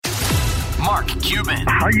Mark Cuban.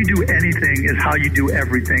 How you do anything is how you do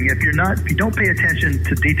everything. If you don't pay attention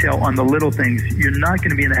to detail on the little things, you're not going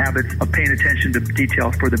to be in the habit of paying attention to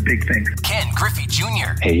detail for the big things. Ken Griffey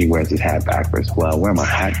Jr. Hey, he wears his hat backwards. Well, I wear my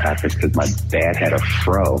hat backwards because my dad had a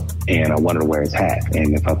fro and I wanted to wear his hat.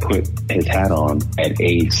 And if I put his hat on at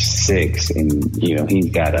age 6 and, he's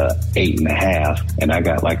got a 8.5 and I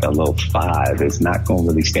got like a little 5, it's not going to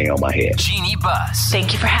really stay on my head. Jeannie Buss.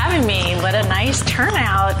 Thank you for having me. What a nice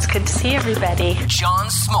turnout. It's good to see everybody. John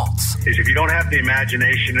Smoltz. Is if you don't have the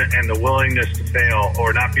imagination and the willingness to fail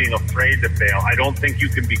or not being afraid to fail, I don't think you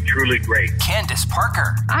can be truly great. Candace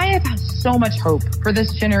Parker. I have so much hope for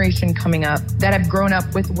this generation coming up that have grown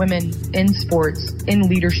up with women in sports, in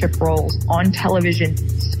leadership roles, on television,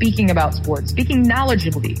 speaking about sports, speaking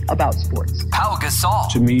knowledgeably about sports. Pau Gasol.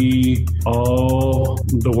 To me, all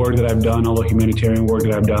the work that I've done, all the humanitarian work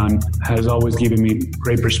that I've done has always given me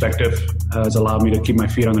great perspective, has allowed me to keep my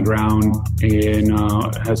feet on the ground, and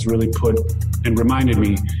has really put and reminded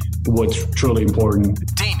me what's truly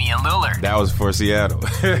important. Damian Lillard. That was for Seattle.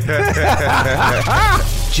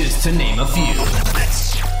 Just to name a few.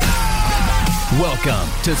 Welcome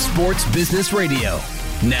to Sports Business Radio.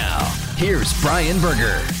 Now, here's Brian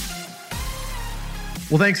Berger.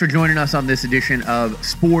 Well, thanks for joining us on this edition of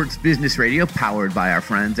Sports Business Radio, powered by our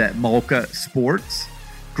friends at Malka Sports.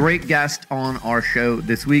 Great guest on our show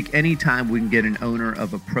this week. Anytime we can get an owner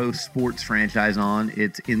of a pro sports franchise on,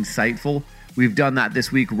 it's insightful. We've done that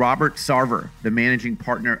this week. Robert Sarver, the managing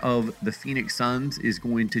partner of the Phoenix Suns, is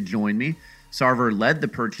going to join me. Sarver led the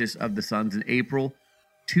purchase of the Suns in April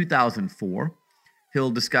 2004.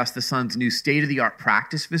 He'll discuss the Suns' new state-of-the-art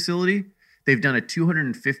practice facility. They've done a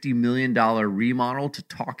 $250 million remodel to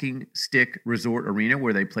Talking Stick Resort Arena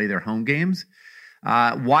where they play their home games.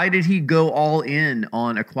 Why did he go all in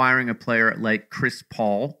on acquiring a player like Chris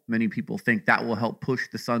Paul? Many people think that will help push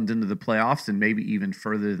the Suns into the playoffs and maybe even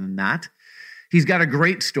further than that. He's got a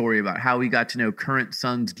great story about how he got to know current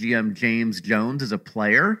Suns GM James Jones as a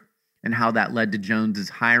player and how that led to Jones's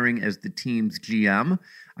hiring as the team's GM.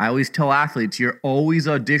 I always tell athletes, you're always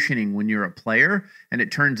auditioning when you're a player, and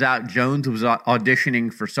it turns out Jones was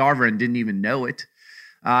auditioning for Sarver and didn't even know it.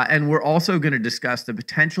 And we're also going to discuss the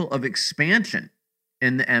potential of expansion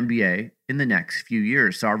in the NBA in the next few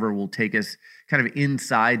years. Sarver will take us kind of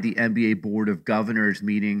inside the NBA Board of Governors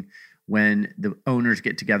meeting when the owners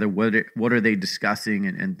get together. What are they discussing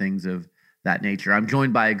and things of that nature. I'm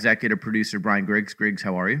joined by executive producer Brian Griggs. Griggs,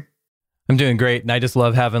 how are you? I'm doing great. And I just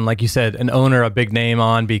love having, like you said, an owner, a big name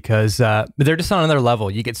on, because they're just on another level.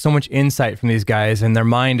 You get so much insight from these guys, and their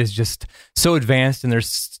mind is just so advanced, and they're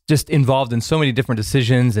just involved in so many different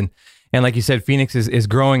decisions. And like you said, Phoenix is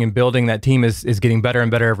growing and building. That team is getting better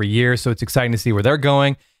and better every year. So it's exciting to see where they're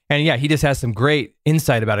going. And yeah, he just has some great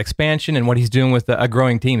insight about expansion and what he's doing with a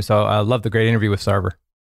growing team. So I love the great interview with Sarver.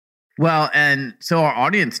 Well, and so our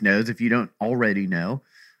audience knows, if you don't already know,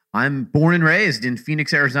 I'm born and raised in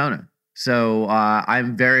Phoenix, Arizona. So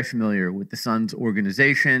I'm very familiar with the Suns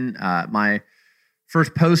organization. My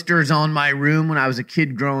first posters on my room when I was a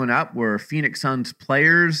kid growing up were Phoenix Suns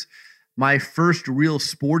players. My first real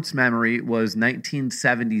sports memory was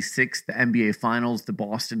 1976, the NBA Finals, the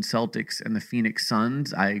Boston Celtics and the Phoenix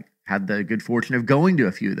Suns. I had the good fortune of going to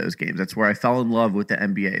a few of those games. That's where I fell in love with the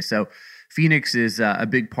NBA. So Phoenix is a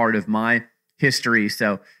big part of my history.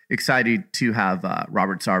 So excited to have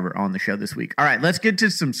Robert Sarver on the show this week. All right, let's get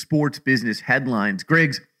to some sports business headlines.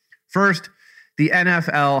 Griggs, first, the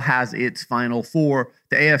NFL has its Final Four.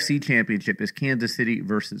 The AFC Championship is Kansas City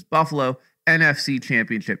versus Buffalo. NFC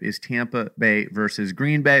Championship is Tampa Bay versus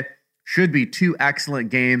Green Bay. Should be two excellent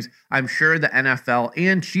games. I'm sure the NFL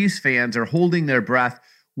and Chiefs fans are holding their breath.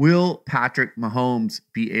 Will Patrick Mahomes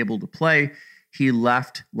be able to play? He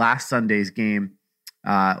left last Sunday's game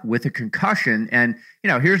with a concussion. And,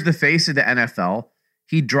 here's the face of the NFL.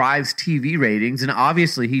 He drives TV ratings, and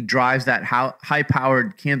obviously he drives that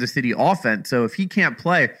high-powered Kansas City offense. So if he can't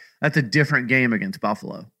play, that's a different game against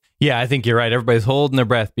Buffalo. Yeah, I think you're right. Everybody's holding their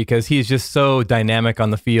breath because he's just so dynamic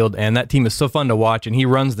on the field, and that team is so fun to watch, and he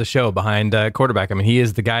runs the show behind quarterback. I mean, he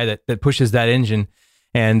is the guy that pushes that engine,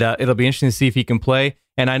 and it'll be interesting to see if he can play.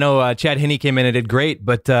 And I know Chad Henne came in and did great,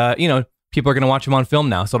 but, people are going to watch him on film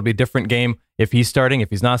now, so it'll be a different game if he's starting, if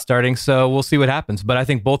he's not starting. So we'll see what happens. But I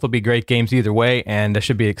think both will be great games either way, and it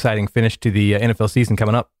should be an exciting finish to the NFL season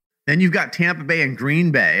coming up. Then you've got Tampa Bay and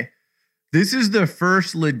Green Bay. This is the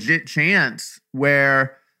first legit chance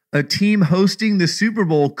where a team hosting the Super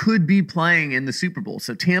Bowl could be playing in the Super Bowl.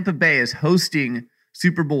 So Tampa Bay is hosting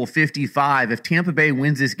Super Bowl 55. If Tampa Bay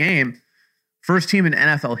wins this game, first team in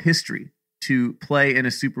NFL history to play in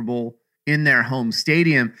a Super Bowl in their home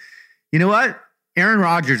stadium. You know what? Aaron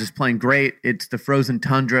Rodgers is playing great. It's the frozen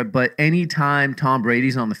tundra, but anytime Tom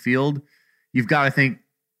Brady's on the field, you've got to think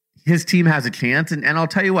his team has a chance. And I'll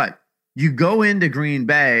tell you what, you go into Green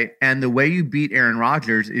Bay, and the way you beat Aaron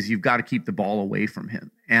Rodgers is you've got to keep the ball away from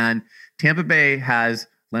him. And Tampa Bay has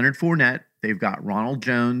Leonard Fournette. They've got Ronald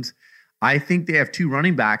Jones. I think they have two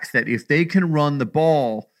running backs that if they can run the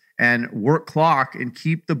ball and work clock and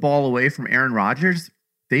keep the ball away from Aaron Rodgers,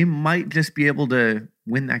 they might just be able to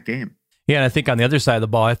win that game. Yeah, and I think on the other side of the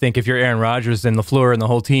ball, I think if you're Aaron Rodgers and LaFleur and the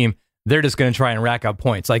whole team, they're just going to try and rack up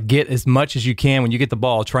points. Like, get as much as you can when you get the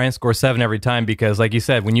ball. Try and score 7 every time because, like you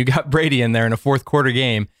said, when you got Brady in there in a fourth quarter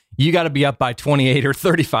game, you got to be up by 28 or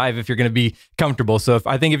 35 if you're going to be comfortable. So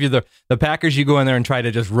I think if you're the Packers, you go in there and try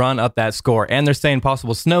to just run up that score. And they're saying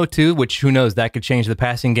possible snow too, which who knows, that could change the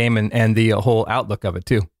passing game and the whole outlook of it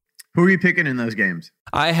too. Who are you picking in those games?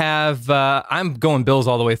 I have, I'm going Bills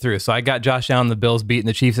all the way through. So I got Josh Allen, the Bills beating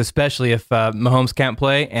the Chiefs, especially if Mahomes can't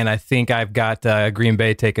play. And I think I've got Green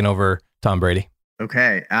Bay taking over Tom Brady.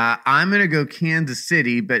 Okay. I'm going to go Kansas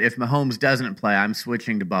City, but if Mahomes doesn't play, I'm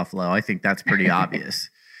switching to Buffalo. I think that's pretty obvious.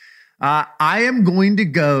 I am going to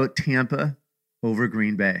go Tampa over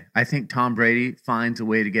Green Bay. I think Tom Brady finds a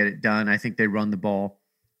way to get it done. I think they run the ball.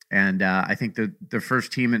 And I think the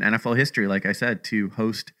first team in NFL history, like I said, to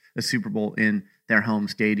host a Super Bowl in their home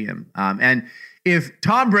stadium. And if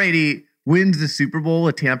Tom Brady wins the Super Bowl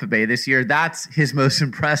at Tampa Bay this year, that's his most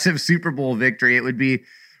impressive Super Bowl victory. It would be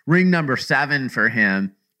ring number 7 for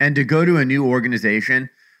him. And to go to a new organization,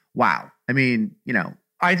 wow. I mean,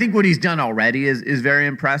 I think what he's done already is very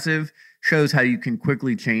impressive. Shows how you can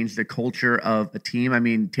quickly change the culture of a team. I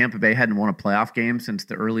mean, Tampa Bay hadn't won a playoff game since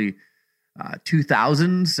the early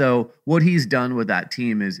 2000s. So what he's done with that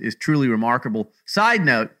team is truly remarkable. Side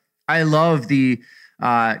note, I love the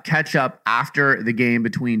catch up after the game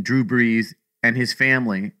between Drew Brees and his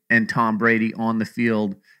family and Tom Brady on the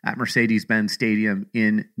field at Mercedes-Benz Stadium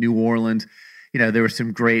in New Orleans. There was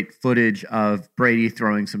some great footage of Brady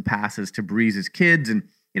throwing some passes to Brees' kids. And,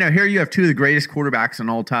 here you have two of the greatest quarterbacks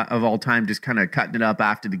of all time just kind of cutting it up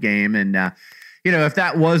after the game. And, if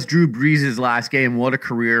that was Drew Brees' last game, what a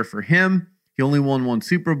career for him. He only won 1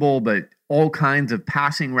 Super Bowl, but all kinds of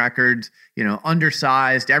passing records,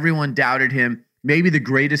 undersized. Everyone doubted him. Maybe the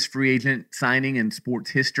greatest free agent signing in sports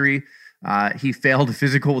history. He failed a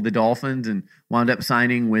physical with the Dolphins and wound up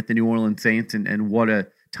signing with the New Orleans Saints. And what a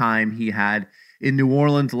time he had in New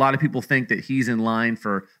Orleans. A lot of people think that he's in line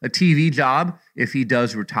for a TV job if he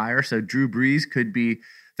does retire. So Drew Brees could be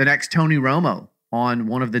the next Tony Romo on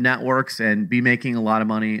one of the networks and be making a lot of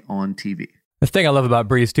money on TV. The thing I love about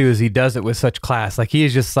Brees too is he does it with such class. Like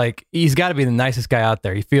he's got to be the nicest guy out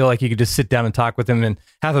there. You feel like you could just sit down and talk with him and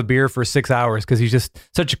have a beer for 6 hours because he's just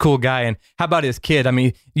such a cool guy. And how about his kid? I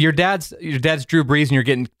mean, your dad's Drew Brees and you're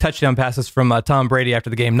getting touchdown passes from Tom Brady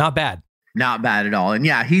after the game. Not bad. Not bad at all. And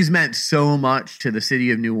yeah, he's meant so much to the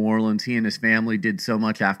city of New Orleans. He and his family did so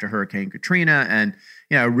much after Hurricane Katrina and,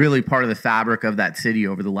 really part of the fabric of that city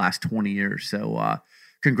over the last 20 years. So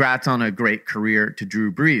congrats on a great career to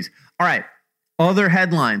Drew Brees. All right. Other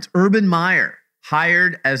headlines. Urban Meyer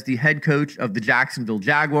hired as the head coach of the Jacksonville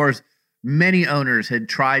Jaguars. Many owners had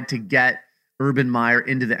tried to get Urban Meyer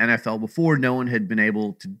into the NFL before. No one had been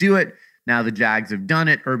able to do it. Now the Jags have done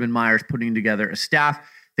it. Urban Meyer's putting together a staff.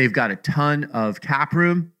 They've got a ton of cap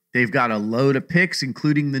room. They've got a load of picks,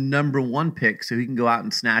 including the number 1 pick. So he can go out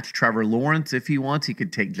and snatch Trevor Lawrence if he wants. He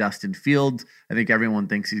could take Justin Fields. I think everyone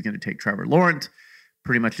thinks he's going to take Trevor Lawrence.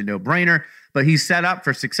 Pretty much a no-brainer. But he's set up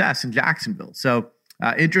for success in Jacksonville. So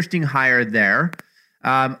interesting hire there.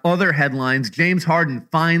 Other headlines. James Harden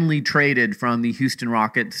finally traded from the Houston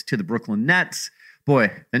Rockets to the Brooklyn Nets.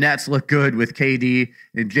 Boy, the Nets look good with KD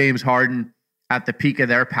and James Harden at the peak of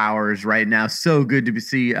their powers right now. So good to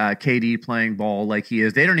see KD playing ball like he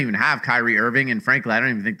is. They don't even have Kyrie Irving, and frankly, I don't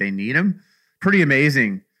even think they need him. Pretty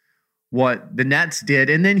amazing what the Nets did.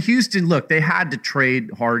 And then Houston, look, they had to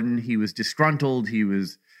trade Harden. He was disgruntled. He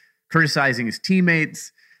was criticizing his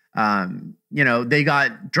teammates. They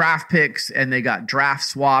got draft picks and they got draft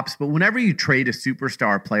swaps. But whenever you trade a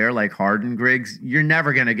superstar player like Harden, Griggs, you're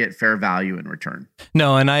never going to get fair value in return.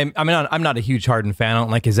 No, and I'm not a huge Harden fan. I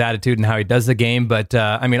don't like his attitude and how he does the game. But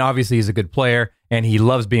obviously he's a good player and he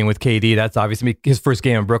loves being with KD. That's obviously his first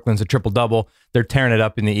game in Brooklyn's a triple-double. They're tearing it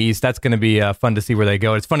up in the East. That's going to be fun to see where they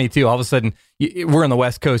go. It's funny, too. All of a sudden, we're on the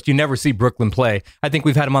West Coast. You never see Brooklyn play. I think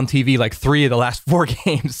we've had him on TV like 3 of the last 4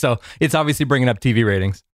 games. So it's obviously bringing up TV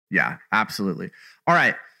ratings. Yeah, absolutely. All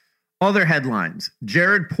right. Other headlines.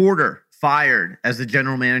 Jared Porter fired as the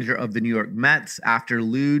general manager of the New York Mets after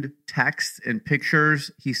lewd texts and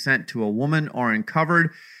pictures he sent to a woman are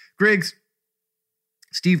uncovered. Griggs,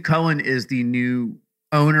 Steve Cohen is the new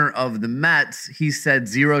owner of the Mets. He said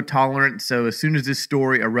zero tolerance. So as soon as this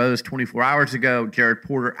story arose 24 hours ago, Jared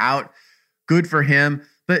Porter out. Good for him.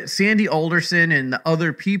 But Sandy Alderson and the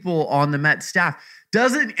other people on the Mets staff,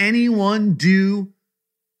 doesn't anyone do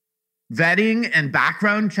vetting and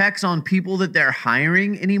background checks on people that they're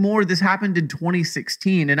hiring anymore? This happened in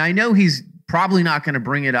 2016. And I know he's probably not going to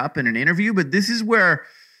bring it up in an interview, but this is where,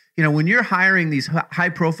 you know, when you're hiring these high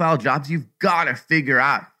profile jobs, you've got to figure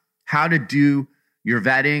out how to do your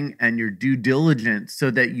vetting and your due diligence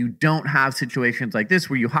so that you don't have situations like this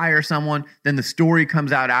where you hire someone, then the story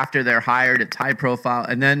comes out after they're hired, it's high profile,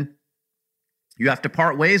 and then you have to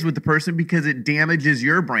part ways with the person because it damages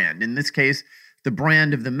your brand. In this case, the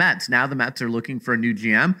brand of the Mets. Now the Mets are looking for a new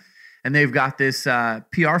GM, and they've got this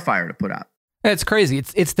PR fire to put out. It's crazy.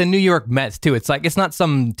 It's the New York Mets too. It's like, it's not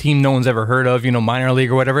some team no one's ever heard of, you know, minor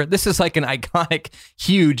league or whatever. This is like an iconic,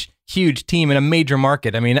 huge team in a major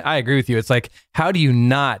market. I mean, I agree with you. It's like, how do you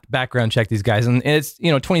not background check these guys? And it's,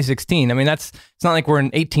 you know, 2016. I mean, it's not like we're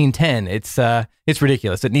in 1810. It's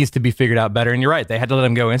ridiculous. It needs to be figured out better. And you're right. They had to let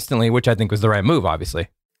him go instantly, which I think was the right move, obviously.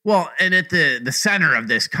 Well, and at the center of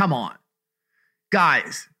this, come on,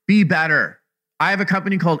 guys, be better. I have a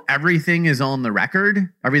company called Everything is on the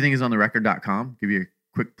Record. Everythingisontherecord.com. Give you a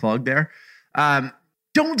quick plug there.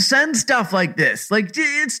 Don't send stuff like this. Like,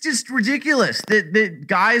 it's just ridiculous that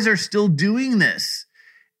guys are still doing this.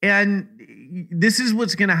 And this is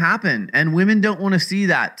what's going to happen. And women don't want to see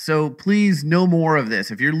that. So please, no more of this.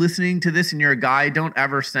 If you're listening to this and you're a guy, don't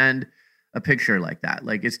ever send a picture like that.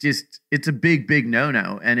 Like, it's a big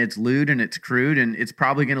no-no. And it's lewd and it's crude. And it's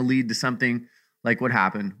probably going to lead to something like what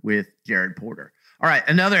happened with Jared Porter. All right,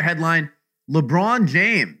 another headline. LeBron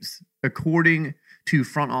James, according to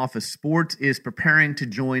Front Office Sports, is preparing to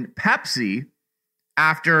join Pepsi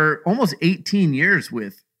after almost 18 years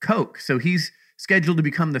with Coke. So he's scheduled to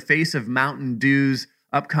become the face of Mountain Dew's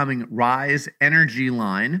upcoming Rise Energy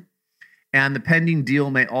line. And the pending deal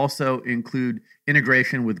may also include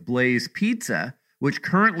integration with Blaze Pizza, which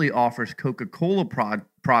currently offers Coca-Cola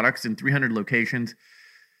products in 300 locations.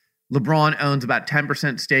 LeBron owns about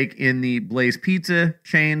 10% stake in the Blaze Pizza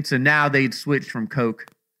chain. So now they'd switch from Coke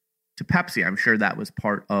to Pepsi. I'm sure that was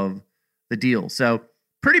part of the deal. So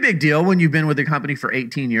pretty big deal when you've been with a company for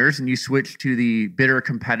 18 years and you switch to the bitter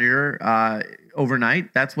competitor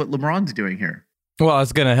overnight. That's what LeBron's doing here. Well,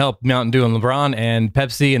 it's going to help Mountain Dew and LeBron and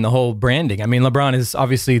Pepsi and the whole branding. I mean, LeBron is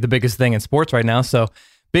obviously the biggest thing in sports right now. So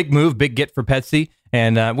big move, big get for Pepsi.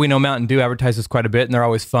 And we know Mountain Dew advertises quite a bit, and they're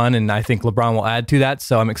always fun. And I think LeBron will add to that.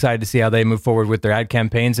 So I'm excited to see how they move forward with their ad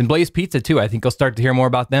campaigns. And Blaze Pizza, too. I think you'll start to hear more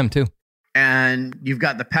about them, too. And you've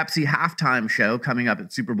got the Pepsi halftime show coming up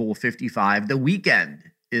at Super Bowl 55. The Weeknd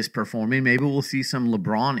is performing. Maybe we'll see some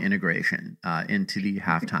LeBron integration into the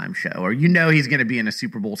halftime show. Or he's going to be in a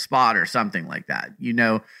Super Bowl spot or something like that.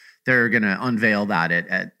 They're going to unveil that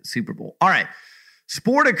at Super Bowl. All right.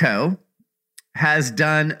 Sportico has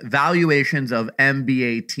done valuations of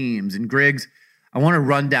NBA teams. And Griggs, I want to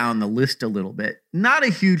run down the list a little bit. Not a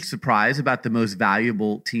huge surprise about the most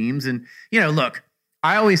valuable teams. And, look,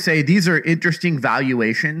 I always say these are interesting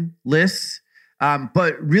valuation lists,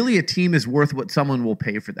 but really a team is worth what someone will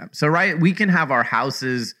pay for them. So, right, we can have our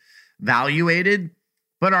houses valuated,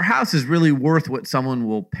 but our house is really worth what someone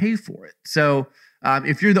will pay for it. So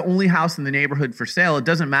if you're the only house in the neighborhood for sale, it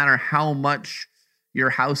doesn't matter how much your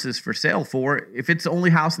house is for sale for. If it's the only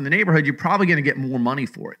house in the neighborhood, you're probably going to get more money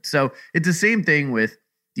for it. So it's the same thing with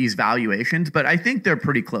these valuations, but I think they're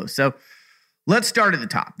pretty close. So let's start at the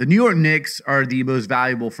top. The New York Knicks are the most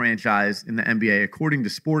valuable franchise in the NBA, according to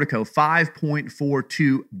Sportico,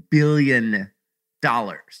 $5.42 billion.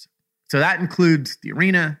 So that includes the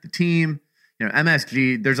arena, the team,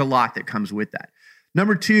 MSG. There's a lot that comes with that.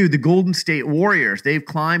 Number two, the Golden State Warriors. They've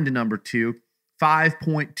climbed to number two,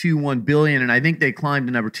 $5.21 billion. And I think they climbed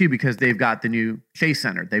to number two because they've got the new Chase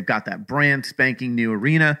Center. They've got that brand spanking new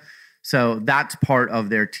arena. So that's part of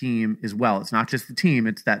their team as well. It's not just the team,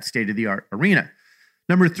 it's that state-of-the-art arena.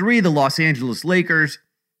 Number three, the Los Angeles Lakers.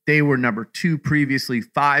 They were number two previously,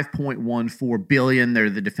 $5.14 billion. They're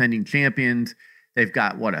the defending champions. They've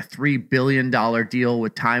got, a $3 billion deal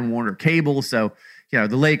with Time Warner Cable. So, the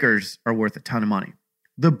Lakers are worth a ton of money.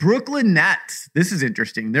 The Brooklyn Nets, this is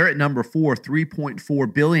interesting. They're at number four,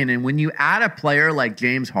 $3.4 billion. And when you add a player like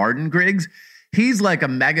James Harden, Griggs, he's like a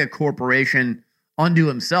mega corporation unto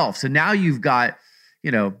himself. So now you've got,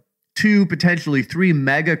 two, potentially three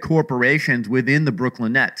mega corporations within the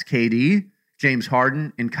Brooklyn Nets. KD, James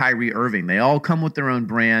Harden, and Kyrie Irving. They all come with their own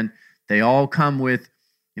brand. They all come with,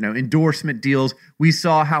 endorsement deals. We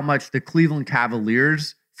saw how much the Cleveland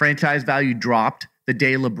Cavaliers franchise value dropped the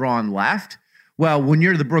day LeBron left. Well, when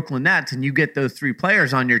you're the Brooklyn Nets and you get those 3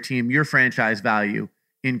 players on your team, your franchise value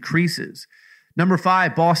increases. Number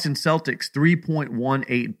 5, Boston Celtics,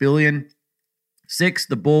 $3.18 billion. 6,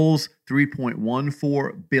 the Bulls,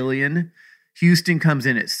 $3.14 billion. Houston comes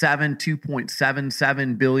in at 7,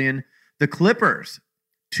 $2.77 billion. The Clippers,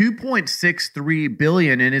 $2.63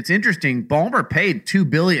 billion. And it's interesting, Ballmer paid $2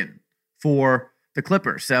 billion for the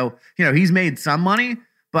Clippers. So, he's made some money,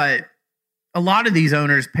 but a lot of these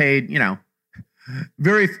owners paid,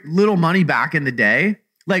 very little money back in the day.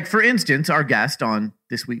 Like, for instance, our guest on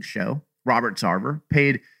this week's show, Robert Sarver,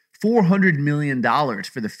 paid $400 million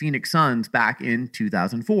for the Phoenix Suns back in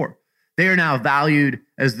 2004. They are now valued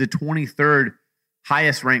as the 23rd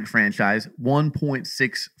highest ranked franchise,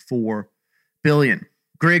 $1.64 billion.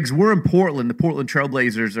 Griggs, we're in Portland. The Portland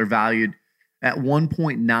Trailblazers are valued at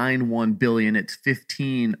 $1.91 billion. It's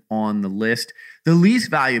 15 on the list. The least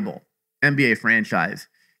valuable NBA franchise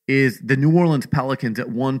is the New Orleans Pelicans at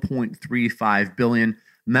 $1.35 billion.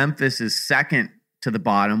 Memphis is second to the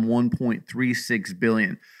bottom, $1.36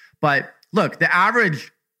 billion. But look, the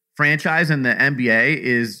average franchise in the NBA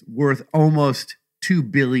is worth almost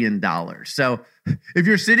 $2 billion. So if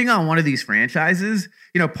you're sitting on one of these franchises,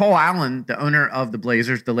 Paul Allen, the owner of the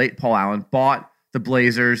Blazers, the late Paul Allen, bought the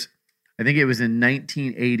Blazers, I think it was in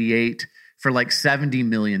 1988, for like $70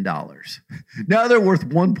 million. Now they're worth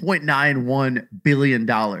 $1.91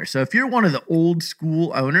 billion. So if you're one of the old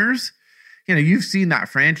school owners, you've seen that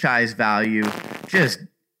franchise value just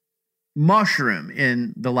mushroom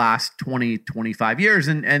in the last 20, 25 years.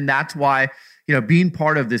 And that's why, being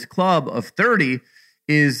part of this club of 30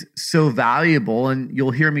 is so valuable. And you'll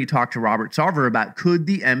hear me talk to Robert Sarver about, could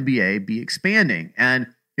the NBA be expanding? And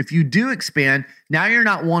if you do expand, now you're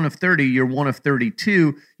not one of 30, you're one of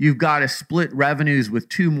 32. You've got to split revenues with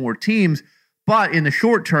 2 more teams. But in the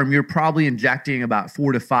short term, you're probably injecting about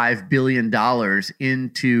 $4 to $5 billion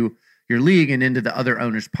into your league and into the other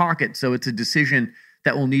owners' pocket. So it's a decision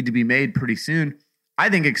that will need to be made pretty soon. I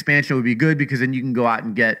think expansion would be good because then you can go out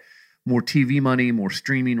and get more TV money, more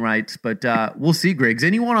streaming rights. But we'll see, Griggs.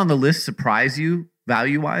 Anyone on the list surprise you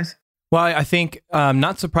value-wise? Well, I think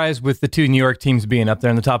not surprised with the 2 New York teams being up there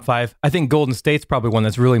in the top 5. I think Golden State's probably one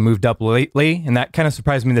that's really moved up lately, and that kind of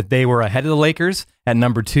surprised me that they were ahead of the Lakers at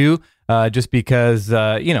number 2, just because,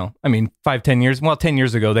 10 years, 10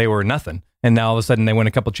 years ago, they were nothing. And now all of a sudden they win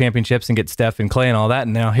a couple championships and get Steph and Clay and all that.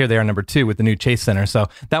 And now here they are number 2 with the new Chase Center. So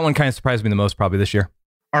that one kind of surprised me the most probably this year.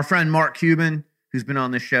 Our friend Mark Cuban, who's been on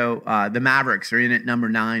the show, the Mavericks are in at number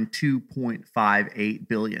 9, $2.58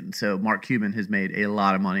 billion. So Mark Cuban has made a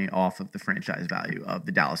lot of money off of the franchise value of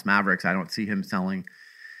the Dallas Mavericks. I don't see him selling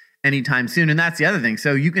anytime soon. And that's the other thing.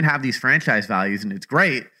 So you can have these franchise values and it's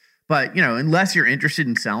great, but unless you're interested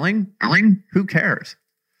in selling, who cares?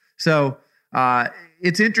 So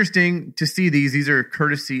it's interesting to see these. These are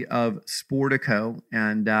courtesy of Sportico.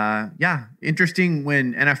 And interesting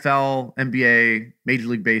when NFL, NBA, Major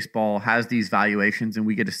League Baseball has these valuations and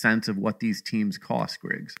we get a sense of what these teams cost,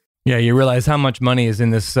 Griggs. Yeah, you realize how much money is in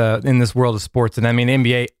this world of sports. And I mean,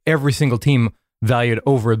 NBA, every single team valued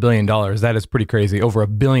over $1 billion. That is pretty crazy. Over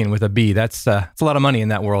 $1 billion with a B. That's a lot of money in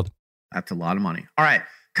that world. That's a lot of money. All right.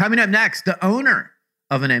 Coming up next, the owner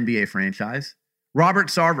of an NBA franchise, Robert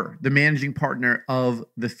Sarver, the managing partner of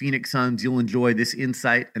the Phoenix Suns. You'll enjoy this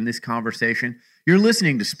insight and this conversation. You're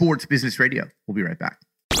listening to Sports Business Radio. We'll be right back.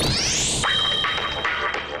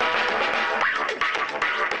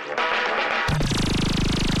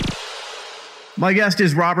 My guest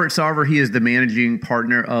is Robert Sarver. He is the managing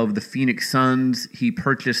partner of the Phoenix Suns. He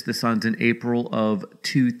purchased the Suns in April of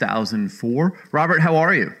 2004. Robert, how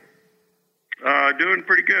are you? Doing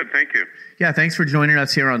pretty good. Thank you. Yeah, thanks for joining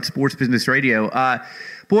us here on Sports Business Radio.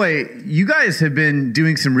 Boy, you guys have been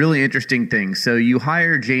doing some really interesting things. So you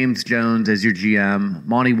hired James Jones as your GM,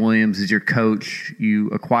 Monty Williams as your coach. You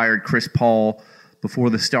acquired Chris Paul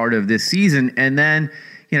before the start of this season. And then,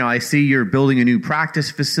 I see you're building a new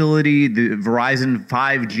practice facility, the Verizon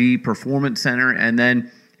 5G Performance Center, and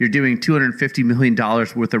then you're doing $250 million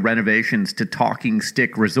worth of renovations to Talking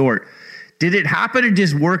Stick Resort. Did it happen to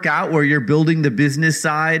just work out where you're building the business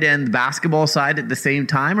side and the basketball side at the same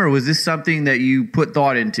time, or was this something that you put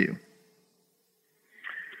thought into?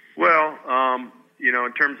 Well,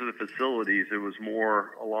 in terms of the facilities, it was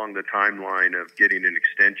more along the timeline of getting an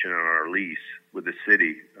extension on our lease with the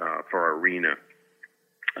city for our arena.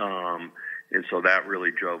 And so that really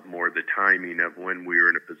drove more the timing of when we were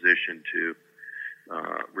in a position to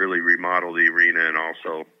really remodel the arena and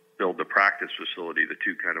also build the practice facility. The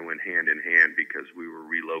two kind of went hand in hand because we were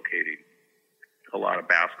relocating a lot of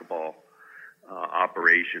basketball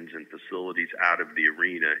operations and facilities out of the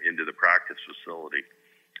arena into the practice facility.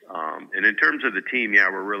 And in terms of the team, yeah,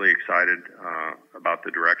 we're really excited about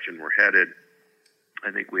the direction we're headed.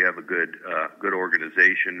 I think we have a good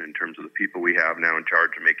organization in terms of the people we have now in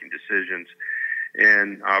charge of making decisions.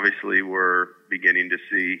 And obviously we're beginning to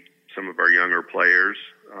see some of our younger players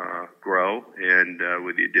grow. And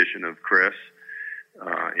with the addition of Chris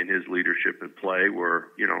in his leadership and play, we're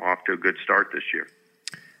off to a good start this year.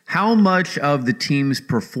 How much of the team's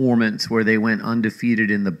performance where they went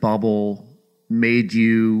undefeated in the bubble made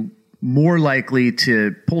you more likely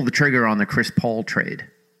to pull the trigger on the Chris Paul trade?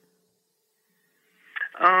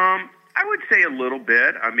 I would say a little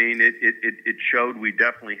bit. I mean, it showed we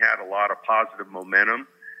definitely had a lot of positive momentum.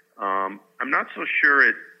 I'm not so sure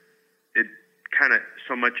it kind of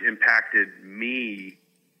so much impacted me,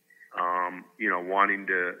 wanting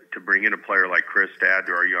to bring in a player like Chris to add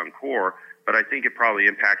to our young core, but I think it probably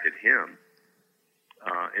impacted him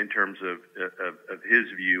in terms of his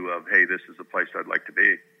view of, hey, this is the place I'd like to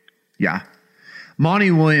be. Yeah.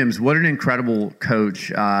 Monty Williams, what an incredible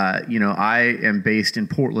coach. I am based in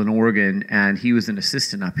Portland, Oregon, and he was an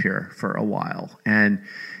assistant up here for a while. And,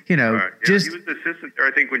 he was the assistant there,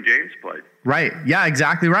 I think, when James played. Right. Yeah,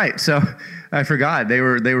 exactly right. So I forgot they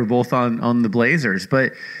were both on the Blazers.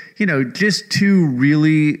 But, just two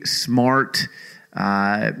really smart,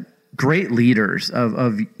 great leaders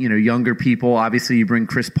of younger people. Obviously, you bring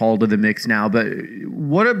Chris Paul to the mix now. But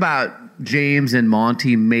what about James and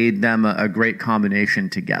Monty made them a great combination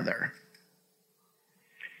together?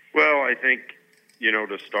 Well, I think,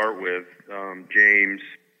 to start with, James,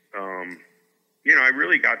 I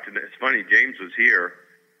really got to, it's funny, James was here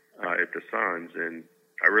at the Suns, and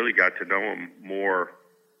I really got to know him more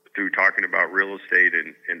through talking about real estate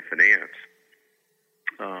and finance.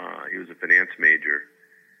 He was a finance major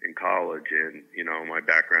in college, and, my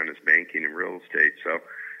background is banking and real estate. So,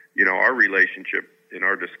 our relationship and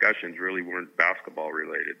our discussions really weren't basketball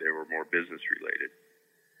related. They were more business related.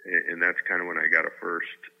 And that's kind of when I got a first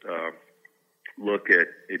look at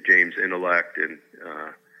James' intellect and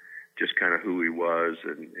just kind of who he was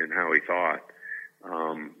and how he thought.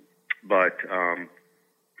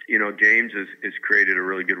 James has created a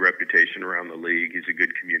really good reputation around the league. He's a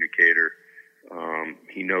good communicator.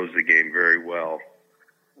 He knows the game very well.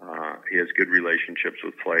 He has good relationships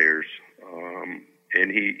with players. And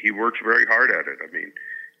he works very hard at it. I mean,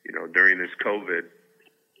 during this COVID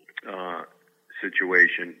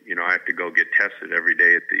situation, I have to go get tested every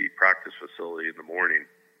day at the practice facility in the morning.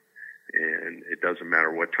 And it doesn't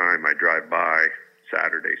matter what time I drive by,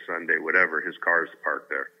 Saturday, Sunday, whatever, his car is parked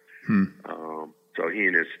there. So he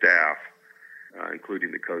and his staff,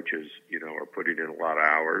 including the coaches, are putting in a lot of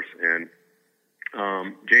hours. And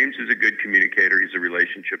James is a good communicator. He's a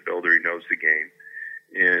relationship builder. He knows the game.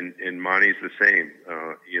 And Monty's the same.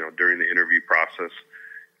 During the interview process,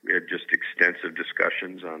 we had just extensive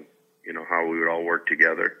discussions on, how we would all work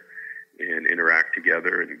together and interact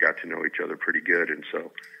together, and got to know each other pretty good. And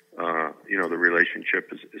so, the relationship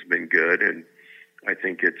has been good, and I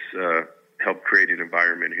think it's helped create an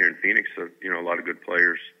environment here in Phoenix that, a lot of good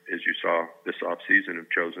players, as you saw this offseason, have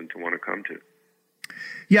chosen to want to come to.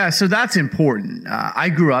 Yeah, so that's important. I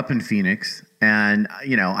grew up in Phoenix, and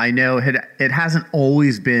I know it hasn't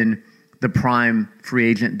always been the prime free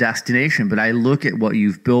agent destination, but I look at what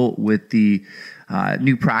you've built with the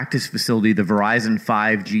new practice facility, the Verizon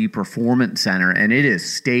 5G Performance Center, and it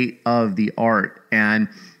is state of the art. And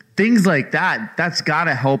things like that's got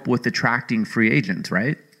to help with attracting free agents,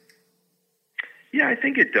 right? Yeah, I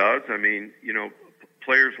think it does. I mean,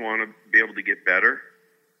 players want to be able to get better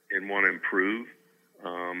and want to improve.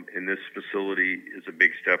 And this facility is a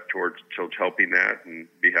big step towards helping that, and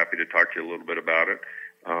be happy to talk to you a little bit about it.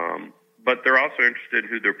 But they're also interested in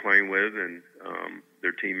who they're playing with and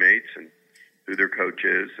their teammates and who their coach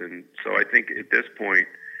is. And so I think at this point,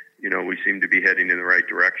 we seem to be heading in the right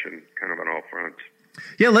direction kind of on all fronts.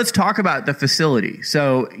 Yeah, let's talk about the facility.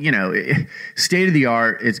 So, state of the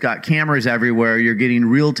art, it's got cameras everywhere. You're getting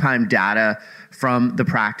real-time data from the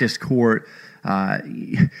practice court.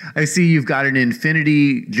 I see you've got an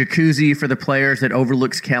infinity jacuzzi for the players that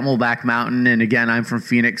overlooks Camelback Mountain. And again, I'm from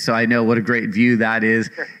Phoenix, so I know what a great view that is.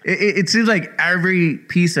 It seems like every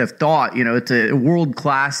piece of thought, it's a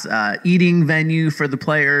world-class eating venue for the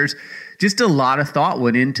players. Just a lot of thought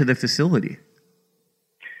went into the facility.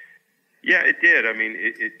 Yeah, it did. I mean,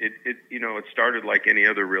 it started like any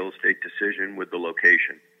other real estate decision with the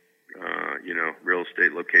location. Real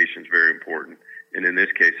estate location is very important. And in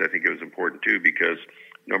this case, I think it was important too because,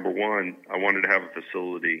 number one, I wanted to have a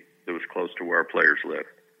facility that was close to where our players live.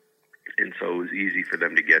 And so it was easy for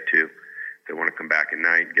them to get to. They want to come back at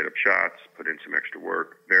night, get up shots, put in some extra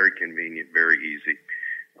work. Very convenient, very easy.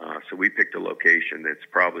 So we picked a location that's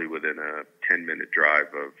probably within a 10-minute drive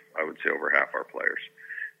of, I would say, over half our players.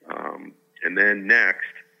 And then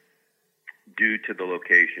next, due to the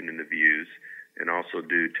location and the views, and also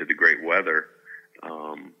due to the great weather,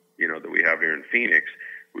 that we have here in Phoenix,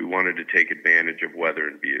 we wanted to take advantage of weather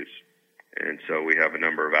and views. And so we have a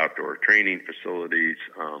number of outdoor training facilities.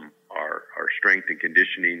 Our strength and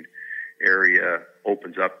conditioning area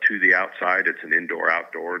opens up to the outside. It's an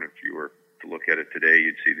indoor-outdoor, and if you were to look at it today,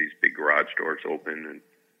 you'd see these big garage doors open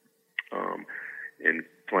and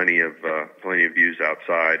plenty of views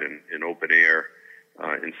outside and open air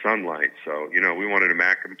in sunlight. So, we wanted to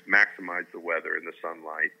maximize the weather and the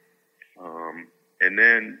sunlight. And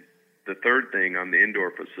then the third thing on the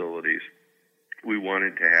indoor facilities, we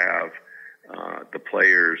wanted to have the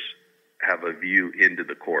players have a view into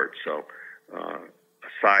the court. So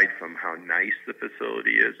aside from how nice the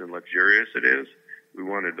facility is and luxurious it is, we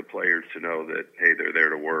wanted the players to know that, hey, they're there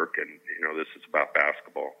to work and, this is about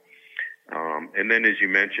basketball. And then, as you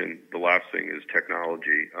mentioned, the last thing is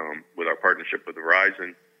technology. With our partnership with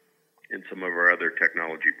Verizon and some of our other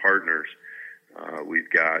technology partners, we've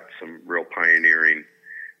got some real pioneering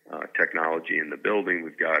technology in the building.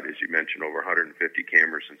 We've got, as you mentioned, over 150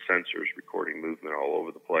 cameras and sensors recording movement all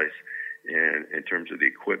over the place. And in terms of the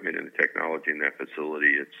equipment and the technology in that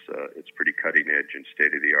facility, it's pretty cutting edge and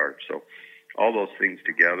state of the art. So all those things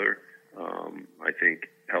together, I think,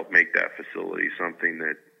 help make that facility something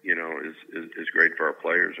that is great for our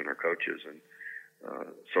players and our coaches. And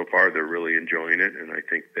so far, they're really enjoying it, and I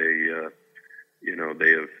think they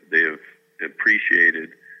have appreciated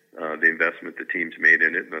the investment the team's made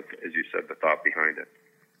in it, and as you said, the thought behind it.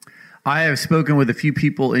 I have spoken with a few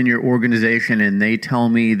people in your organization, and they tell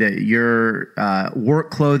me that your work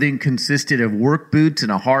clothing consisted of work boots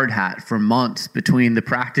and a hard hat for months between the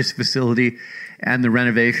practice facility and the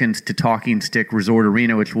renovations to Talking Stick Resort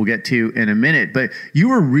Arena, which we'll get to in a minute. But you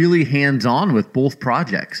were really hands-on with both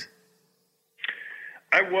projects.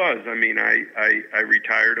 I was. I mean, I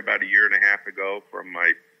retired about a year and a half ago from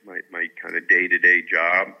my kind of day-to-day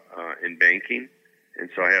job in banking. And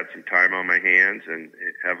so I had some time on my hands and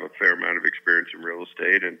have a fair amount of experience in real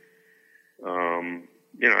estate. And,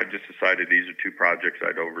 I just decided these are two projects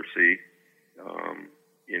I'd oversee,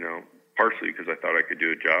 partially because I thought I could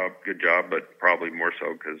do a good job, but probably more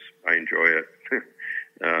so because I enjoy it.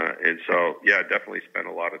 And so, yeah, definitely spent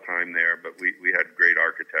a lot of time there. But we had great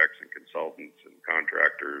architects and consultants and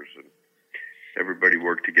contractors, and everybody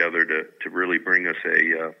worked together to really bring us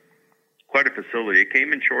quite a facility. It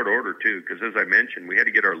came in short order, too, because as I mentioned, we had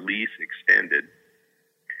to get our lease extended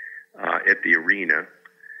at the arena.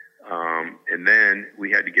 And then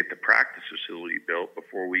we had to get the practice facility built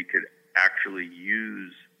before we could actually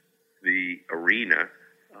use the arena.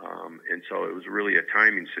 And so it was really a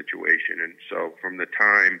timing situation. And so from the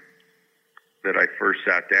time that I first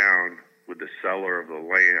sat down with the seller of the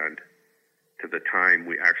land to the time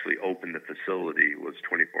we actually opened the facility was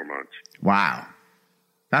 24 months. Wow.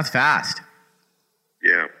 That's fast.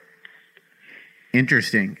 Yeah.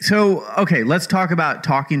 Interesting. So, okay, let's talk about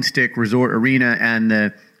Talking Stick Resort Arena and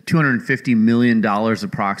the $250 million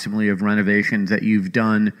approximately of renovations that you've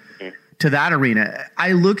done to that arena.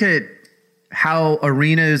 I look at how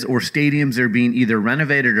arenas or stadiums are being either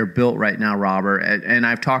renovated or built right now, Robert, and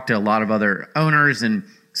I've talked to a lot of other owners and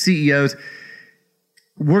CEOs.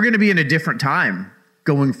 We're going to be in a different time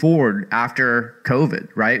going forward after COVID,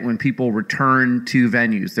 right? When people return to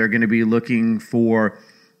venues, they're going to be looking for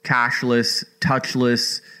cashless,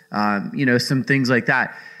 touchless, some things like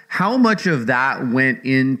that. How much of that went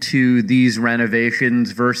into these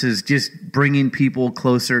renovations versus just bringing people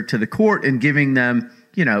closer to the court and giving them,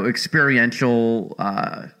 experiential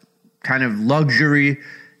kind of luxury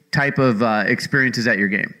type of experiences at your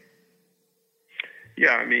game?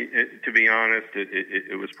 Yeah, I mean, to be honest,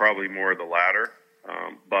 it was probably more of the latter.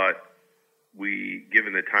 But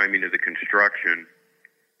given the timing of the construction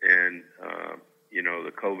and,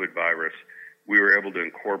 the COVID virus, we were able to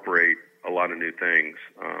incorporate a lot of new things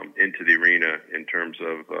into the arena in terms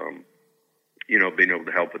of, being able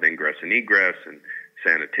to help with ingress and egress and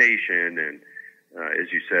sanitation and,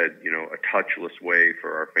 as you said, a touchless way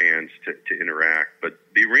for our fans to interact. But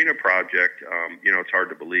the arena project, it's hard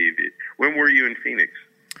to believe. When were you in Phoenix?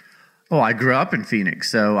 Oh, I grew up in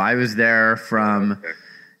Phoenix, so I was there from,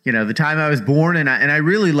 the time I was born, and I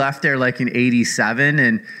really left there like in '87.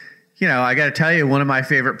 And I got to tell you, one of my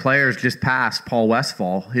favorite players just passed, Paul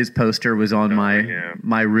Westphal. His poster was on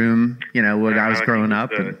my room, when I was growing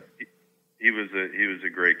up. He was a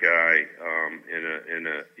great guy, and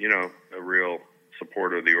a real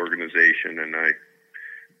supporter of the organization. And I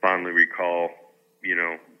fondly recall,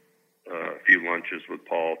 a few lunches with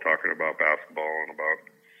Paul talking about basketball and about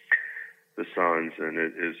the Suns, and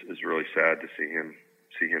it is really sad to see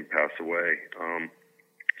him pass away.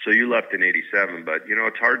 So you left in '87, but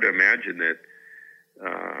it's hard to imagine that.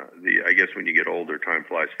 I guess when you get older, time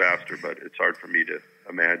flies faster, but it's hard for me to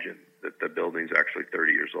imagine that the building's actually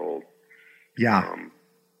 30 years old. Yeah.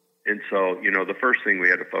 And so, the first thing we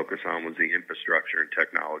had to focus on was the infrastructure and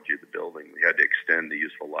technology of the building. We had to extend the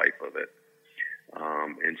useful life of it.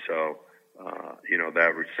 And so,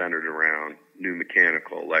 that was centered around new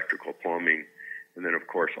mechanical, electrical, plumbing, and then, of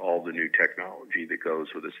course, all the new technology that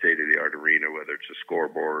goes with a state-of-the-art arena, whether it's a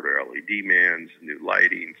scoreboard or LED mans, new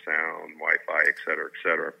lighting, sound, Wi-Fi, et cetera, et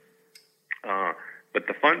cetera. But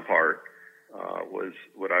the fun part was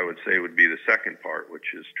what I would say would be the second part,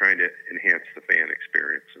 which is trying to enhance the fan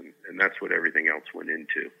experience, and that's what everything else went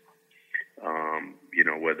into.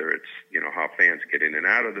 Whether it's how fans get in and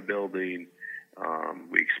out of the building,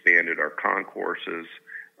 we expanded our concourses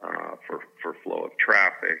for flow of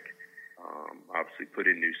traffic. Obviously, put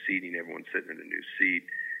in new seating; everyone's sitting in a new seat,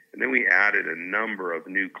 and then we added a number of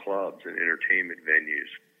new clubs and entertainment venues,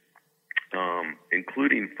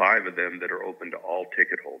 including 5 of them that are open to all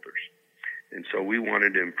ticket holders. And so we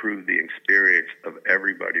wanted to improve the experience of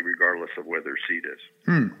everybody, regardless of where their seat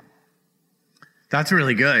is. That's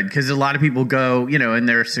really good, because a lot of people go, and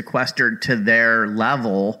they're sequestered to their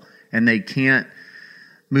level, and they can't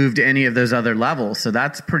move to any of those other levels. So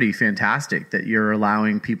that's pretty fantastic that you're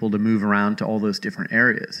allowing people to move around to all those different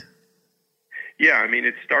areas. Yeah, I mean,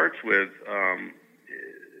 it starts with,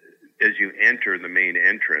 as you enter the main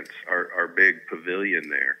entrance, our big pavilion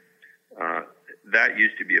there, that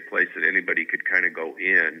used to be a place that anybody could kind of go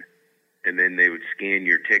in, and then they would scan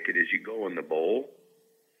your ticket as you go in the bowl.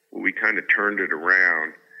 Well, we kind of turned it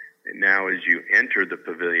around, and now as you enter the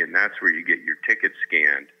pavilion, that's where you get your ticket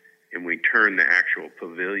scanned, and we turn the actual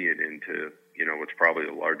pavilion into, what's probably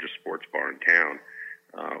the largest sports bar in town,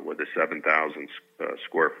 with a 7,000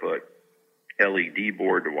 square foot LED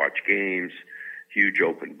board to watch games, huge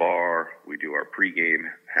open bar. We do our pregame,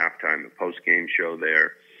 halftime, and postgame show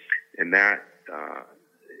there, and that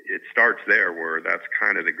it starts there, where that's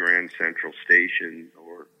kind of the Grand Central Station,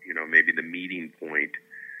 or maybe the meeting point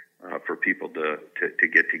for people to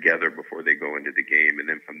get together before they go into the game. And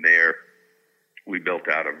then from there, we built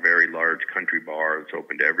out a very large country bar that's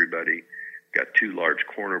open to everybody. Got 2 large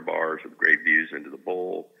corner bars with great views into the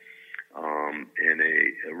bowl, and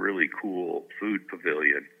a really cool food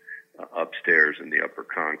pavilion upstairs in the upper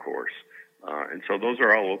concourse. And so those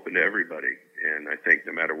are all open to everybody. And I think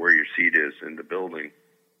no matter where your seat is in the building,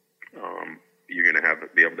 you're going to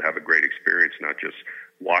be able to have a great experience, not just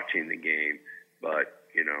watching the game, but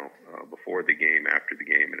before the game, after the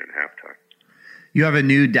game, and at halftime. You have a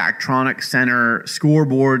new Daktronics Center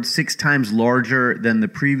scoreboard, 6 times larger than the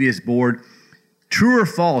previous board. True or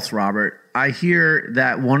false, Robert? I hear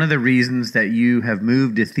that one of the reasons that you have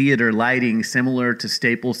moved to theater lighting similar to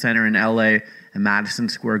Staples Center in LA and Madison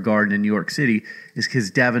Square Garden in New York City is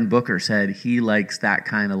because Devin Booker said he likes that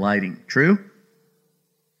kind of lighting. True?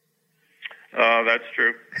 That's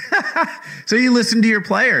true. So you listen to your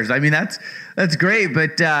players. I mean, that's great.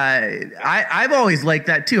 But I've always liked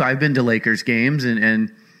that too. I've been to Lakers games,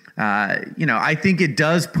 and I think it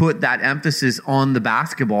does put that emphasis on the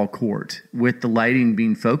basketball court with the lighting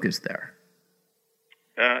being focused there.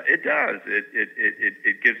 It does.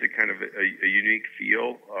 It gives it kind of a unique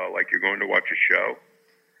feel, like you're going to watch a show.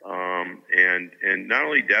 And not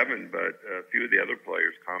only Devin, but a few of the other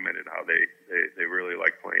players commented how they really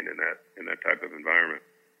like playing in that type of environment.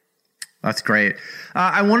 That's great.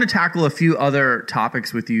 I want to tackle a few other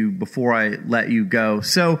topics with you before I let you go.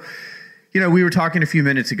 So, we were talking a few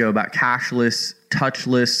minutes ago about cashless,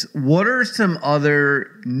 touchless. What are some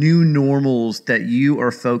other new normals that you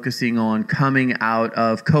are focusing on coming out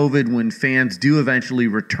of COVID when fans do eventually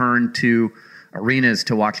return to arenas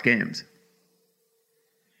to watch games?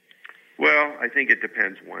 Well, I think it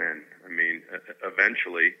depends when. I mean,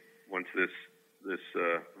 eventually, once this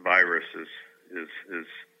virus is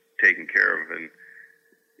taken care of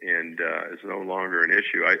and is no longer an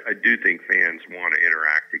issue, I do think fans want to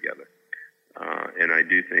interact together. And I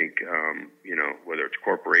do think, whether it's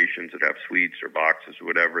corporations that have suites or boxes or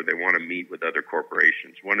whatever, they want to meet with other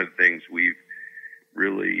corporations. One of the things we've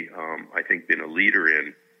really, I think, been a leader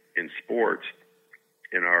in sports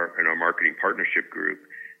in our marketing partnership group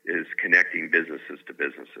is connecting businesses to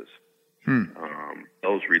businesses.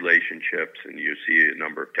 Those relationships, and you see a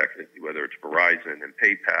number of whether it's Verizon and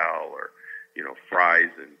PayPal or,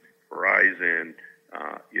 Fry's and Verizon,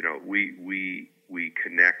 we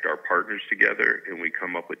connect our partners together, and we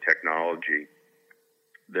come up with technology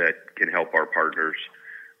that can help our partners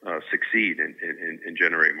succeed and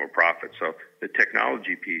generate more profit. So the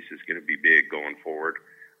technology piece is going to be big going forward.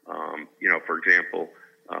 For example,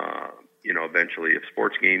 eventually if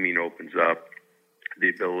sports gaming opens up, the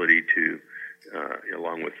ability to,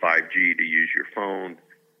 along with 5G, to use your phone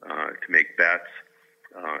to make bets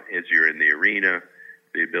as you're in the arena,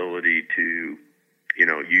 the ability to,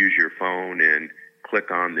 use your phone and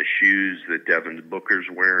click on the shoes that Devin Booker's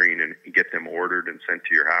wearing and get them ordered and sent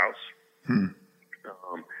to your house.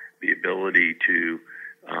 The ability to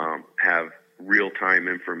have real-time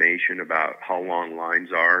information about how long lines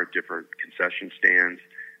are at different concession stands,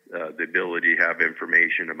 the ability to have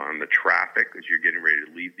information on the traffic as you're getting ready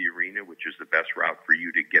to leave the arena, which is the best route for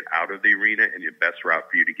you to get out of the arena and the best route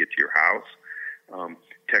for you to get to your house.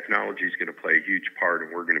 Technology is going to play a huge part,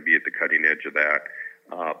 and we're going to be at the cutting edge of that.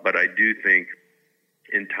 But I do think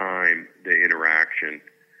in time, the interaction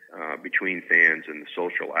between fans and the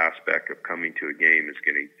social aspect of coming to a game is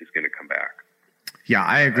going to come back. Yeah,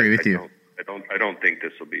 I agree with you. I don't think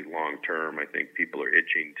this will be long term. I think people are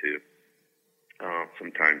itching to,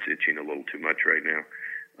 sometimes itching a little too much right now,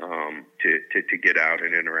 to get out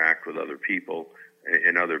and interact with other people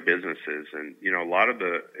and other businesses. And a lot of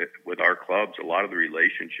with our clubs, a lot of the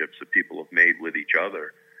relationships that people have made with each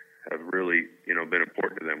other have really been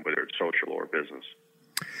important to them, whether it's social or business.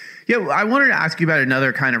 Yeah, I wanted to ask you about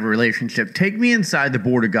another kind of relationship. Take me inside the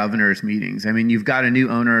Board of Governors meetings. I mean, you've got a new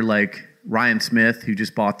owner like Ryan Smith, who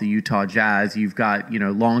just bought the Utah Jazz. You've got,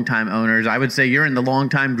 longtime owners. I would say you're in the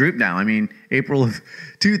longtime group now. I mean, April of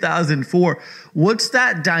 2004. What's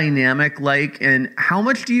that dynamic like, and how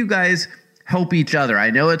much do you guys help each other?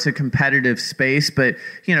 I know it's a competitive space, but,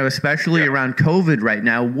 especially around COVID right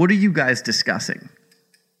now, what are you guys discussing?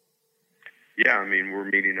 Yeah, I mean, we're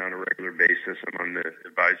meeting on a regular basis. I'm on the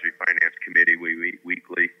advisory finance committee. We meet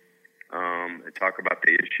weekly and talk about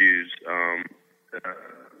the issues.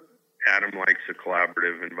 Adam likes a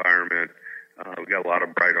collaborative environment. We've got a lot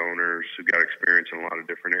of bright owners who've got experience in a lot of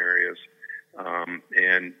different areas.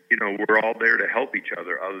 And we're all there to help each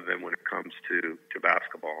other than when it comes to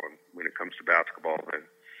basketball. And when it comes to basketball, then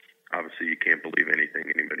obviously you can't believe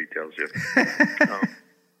anything anybody tells you.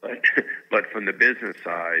 But from the business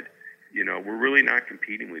side, we're really not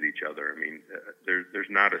competing with each other. I mean, there's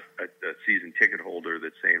not a season ticket holder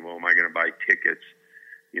that's saying, well, am I going to buy tickets,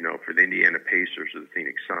 for the Indiana Pacers or the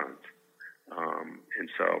Phoenix Suns? And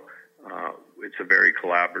so it's a very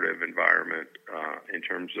collaborative environment in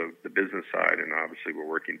terms of the business side, and obviously we're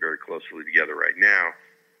working very closely together right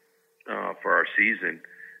now for our season,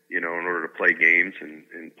 in order to play games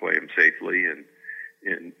and play them safely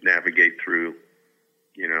and navigate through,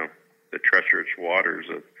 the treacherous waters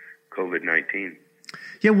of COVID-19.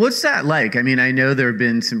 Yeah, what's that like? I mean, I know there have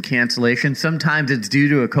been some cancellations. Sometimes it's due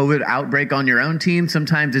to a COVID outbreak on your own team.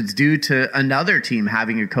 Sometimes it's due to another team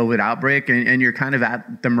having a COVID outbreak, and you're kind of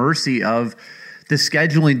at the mercy of the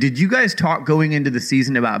scheduling. Did you guys talk going into the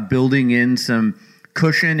season about building in some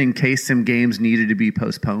cushion in case some games needed to be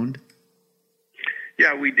postponed?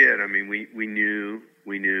 Yeah, we did. I mean, we knew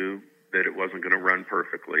that it wasn't going to run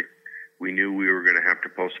perfectly. We knew we were going to have to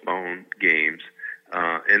postpone games.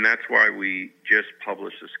 And that's why we just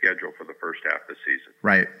published the schedule for the first half of the season.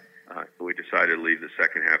 Right. We decided to leave the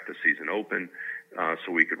second half of the season open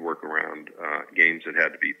so we could work around games that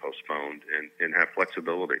had to be postponed and have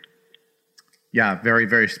flexibility. Yeah, very,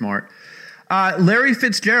 very smart. Larry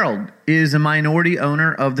Fitzgerald is a minority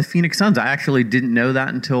owner of the Phoenix Suns. I actually didn't know that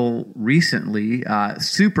until recently.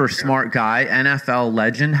 Super smart guy, NFL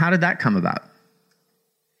legend. How did that come about?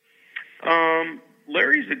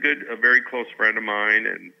 Larry's a very close friend of mine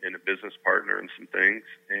and a business partner in some things.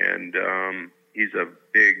 And he's a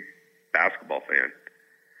big basketball fan.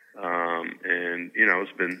 And,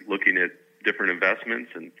 has been looking at different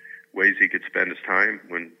investments and ways he could spend his time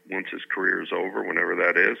once his career is over, whenever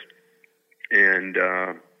that is. And,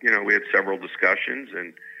 we had several discussions,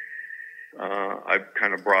 and I've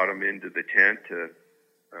kind of brought him into the tent to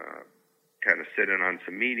kind of sit in on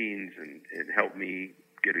some meetings and help me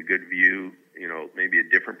get a good view, maybe a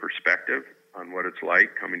different perspective on what it's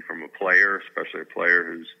like coming from a player, especially a player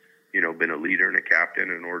who's, been a leader and a captain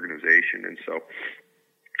in an organization. And so,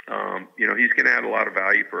 he's going to add a lot of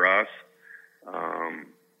value for us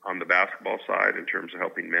on the basketball side in terms of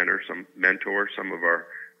helping mentor some of our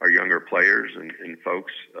younger players and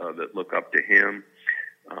folks that look up to him.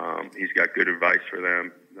 He's got good advice for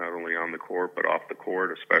them, not only on the court, but off the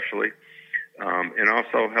court especially. And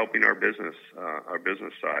also helping our business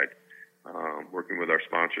side, working with our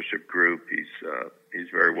sponsorship group. He's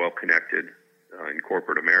very well connected in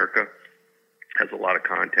corporate America, has a lot of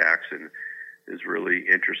contacts in is really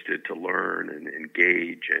interested to learn and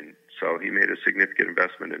engage, and so he made a significant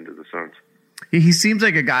investment into the Suns. He seems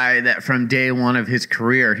like a guy that from day one of his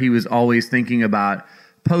career, he was always thinking about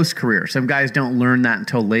post-career. Some guys don't learn that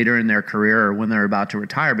until later in their career or when they're about to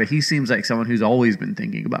retire, but he seems like someone who's always been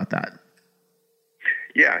thinking about that.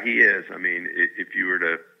 Yeah, he is. I mean, if you were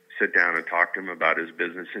to sit down and talk to him about his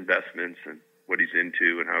business investments and what he's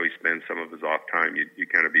into and how he spends some of his off time, you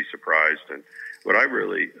kind of be surprised. And what I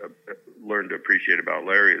really learned to appreciate about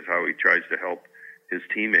Larry is how he tries to help his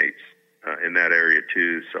teammates in that area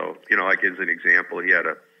too. So, like as an example, he had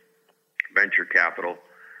a venture capital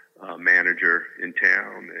manager in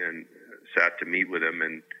town and sat to meet with him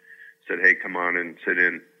and said, "Hey, come on and sit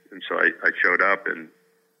in." And so I showed up, and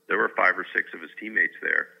there were 5 or 6 of his teammates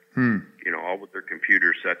there, all with their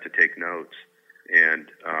computers set to take notes. And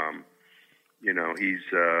he's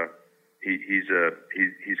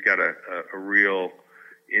got a real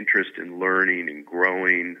interest in learning and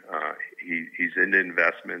growing. He's into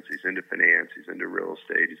investments, he's into finance, he's into real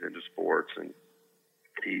estate, he's into sports, and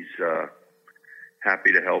he's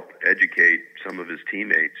happy to help educate some of his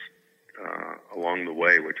teammates along the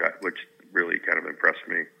way, which really kind of impressed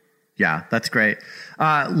me. Yeah, that's great.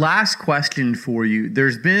 Last question for you.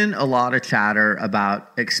 There's been a lot of chatter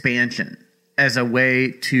about expansion as a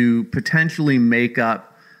way to potentially make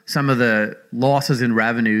up some of the losses in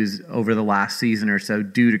revenues over the last season or so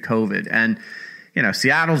due to COVID. And,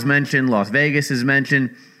 Seattle's mentioned, Las Vegas is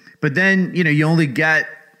mentioned, but then, you only get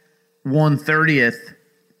 1/30th.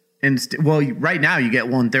 Right now you get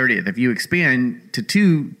 1/30th. If you expand to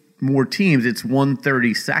 2 more teams, it's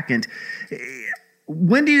 1/32nd.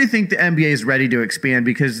 When do you think the NBA is ready to expand?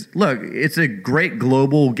 Because, look, it's a great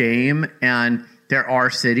global game, and there are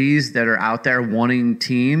cities that are out there wanting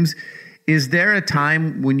teams. Is there a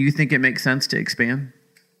time when you think it makes sense to expand?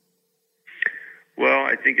 Well,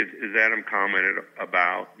 I think as Adam commented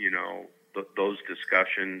about, those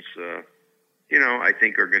discussions, I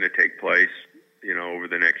think are going to take place, over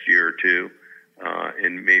the next year or two,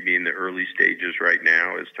 and maybe in the early stages right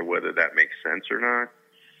now as to whether that makes sense or not.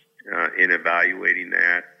 In evaluating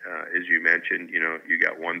that, as you mentioned, you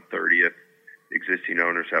got 1/30th. Existing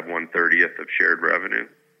owners have 1/30th of shared revenue,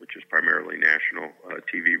 which is primarily national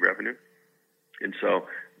TV revenue. And so,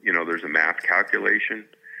 there's a math calculation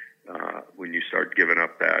when you start giving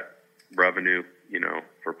up that revenue,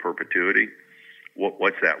 for perpetuity.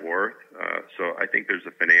 What's that worth? So I think there's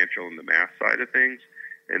the financial and the math side of things,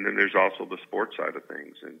 and then there's also the sports side of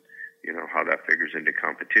things, and how that figures into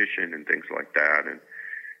competition and things like that. And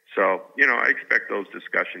so, I expect those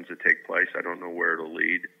discussions to take place. I don't know where it'll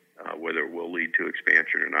lead, whether it will lead to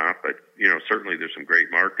expansion or not. But, certainly there's some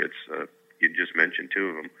great markets. You just mentioned 2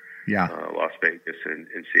 of them. Yeah. Las Vegas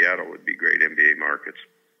and Seattle would be great NBA markets.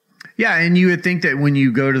 Yeah, and you would think that when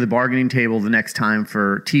you go to the bargaining table the next time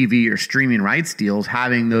for TV or streaming rights deals,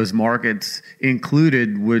 having those markets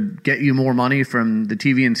included would get you more money from the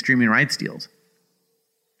TV and streaming rights deals.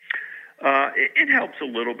 It helps a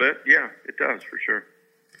little bit. Yeah, it does for sure.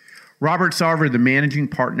 Robert Sarver, the managing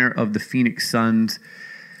partner of the Phoenix Suns.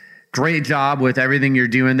 Great job with everything you're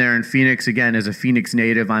doing there in Phoenix. Again, as a Phoenix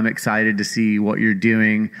native, I'm excited to see what you're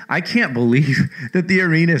doing. I can't believe that the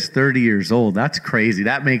arena is 30 years old. That's crazy.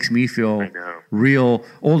 That makes me feel real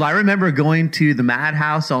old. I remember going to the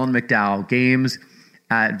Madhouse on McDowell games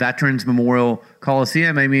at Veterans Memorial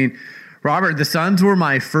Coliseum. I mean, Robert, the Suns were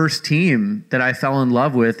my first team that I fell in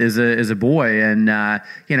love with as a boy. And,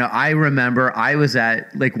 I remember I was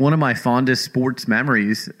at, one of my fondest sports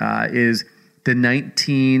memories is the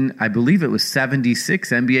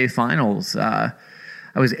 76 NBA Finals. I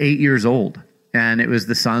was 8 years old, and it was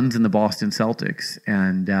the Suns and the Boston Celtics.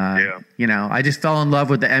 And, I just fell in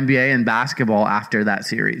love with the NBA and basketball after that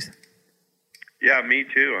series. Yeah, me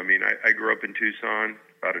too. I mean, I grew up in Tucson,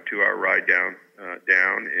 about a 2-hour ride down,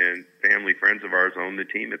 and family friends of ours owned the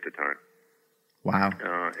team at the time. Wow.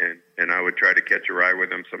 And I would try to catch a ride with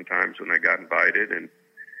them sometimes when I got invited and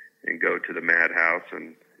go to the Madhouse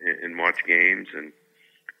and watch games and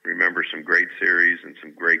remember some great series and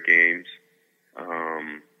some great games.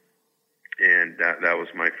 And that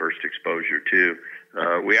was my first exposure too.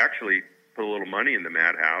 We actually put a little money in the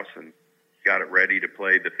Madhouse and got it ready to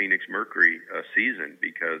play the Phoenix Mercury season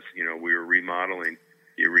because, we were remodeling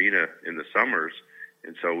the arena in the summers.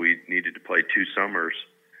 And so we needed to play 2 summers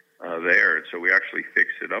there. And so we actually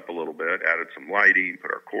fixed it up a little bit, added some lighting,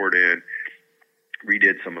 put our court in,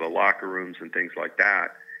 redid some of the locker rooms and things like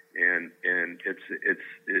that. And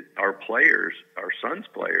our players, our Suns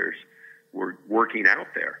players, were working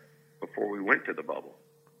out there before we went to the bubble.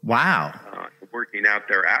 Wow. Working out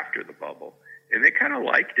there after the bubble. And they kind of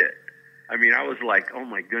liked it. I mean, I was like, oh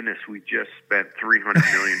my goodness, we just spent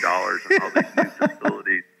 $300 million on all these new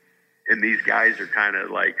facilities. And these guys are kind of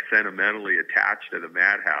like sentimentally attached to the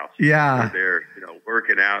madhouse. Yeah. They're,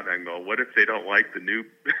 working out, and I'm going, what if they don't like the new,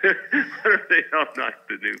 what if they don't like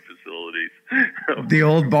the new facilities? The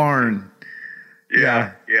old barn.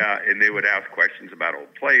 Yeah. And they would ask questions about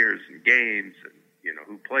old players and games and,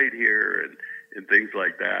 who played here and things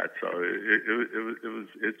like that. So it was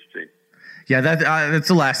interesting. Yeah, that's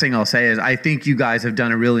the last thing I'll say is I think you guys have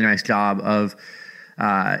done a really nice job of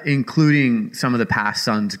including some of the past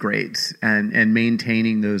Suns greats and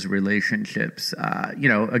maintaining those relationships.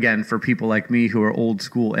 Again, for people like me who are old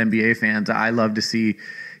school NBA fans, I love to see,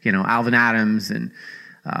 Alvin Adams and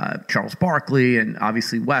Charles Barkley and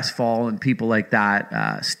obviously Westfall and people like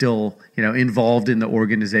that still, involved in the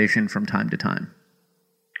organization from time to time.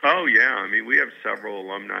 Oh, yeah. I mean, we have several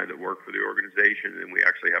alumni that work for the organization, and we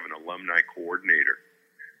actually have an alumni coordinator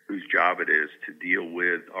whose job it is to deal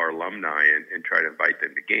with our alumni and try to invite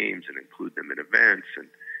them to games and include them in events and,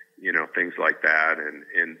 things like that.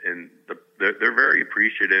 And they're very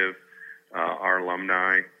appreciative, our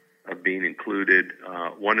alumni, of being included.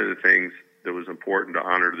 One of the things that was important to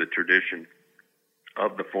honor the tradition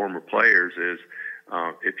of the former players is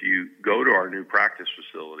if you go to our new practice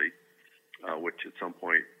facility, which at some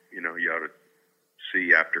point, you ought to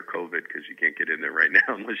see after COVID because you can't get in there right now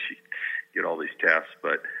unless you get all these tests.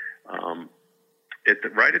 But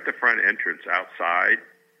right at the front entrance outside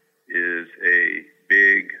is a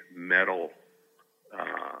big metal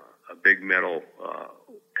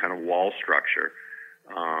kind of wall structure.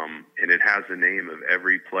 And it has the name of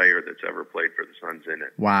every player that's ever played for the Suns in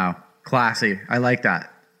it. Wow. Classy. I like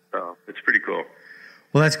that. So it's pretty cool.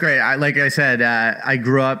 Well, that's great. Like I said, I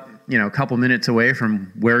grew up, a couple minutes away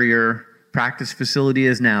from where your practice facility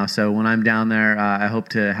is now. So when I'm down there, I hope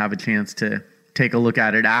to have a chance to take a look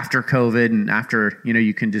at it after COVID and after,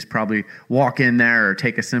 you can just probably walk in there or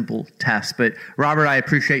take a simple test. But Robert, I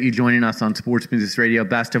appreciate you joining us on Sports Business Radio.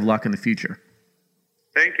 Best of luck in the future.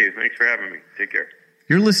 Thank you. Thanks for having me. Take care.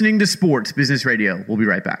 You're listening to Sports Business Radio. We'll be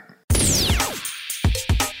right back.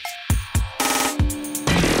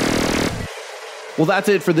 Well, that's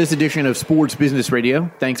it for this edition of Sports Business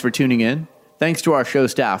Radio. Thanks for tuning in. Thanks to our show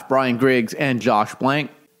staff, Brian Griggs and Josh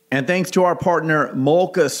Blank. And thanks to our partner,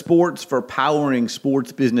 Molka Sports, for powering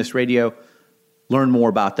Sports Business Radio. Learn more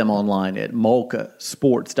about them online at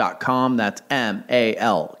molkasports.com. That's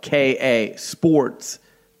MALKA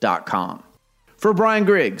sports.com. For Brian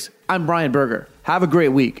Griggs, I'm Brian Berger. Have a great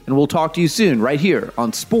week, and we'll talk to you soon right here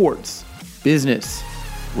on Sports Business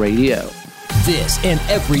Radio. This and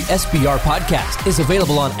every SBR podcast is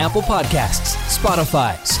available on Apple Podcasts,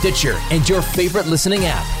 Spotify, Stitcher, and your favorite listening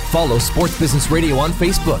app. Follow Sports Business Radio on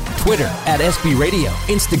Facebook, Twitter at SB Radio,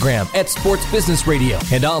 Instagram at Sports Business Radio,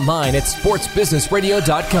 and online at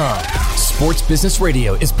sportsbusinessradio.com. Sports Business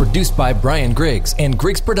Radio is produced by Brian Griggs and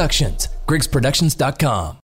Griggs Productions, griggsproductions.com.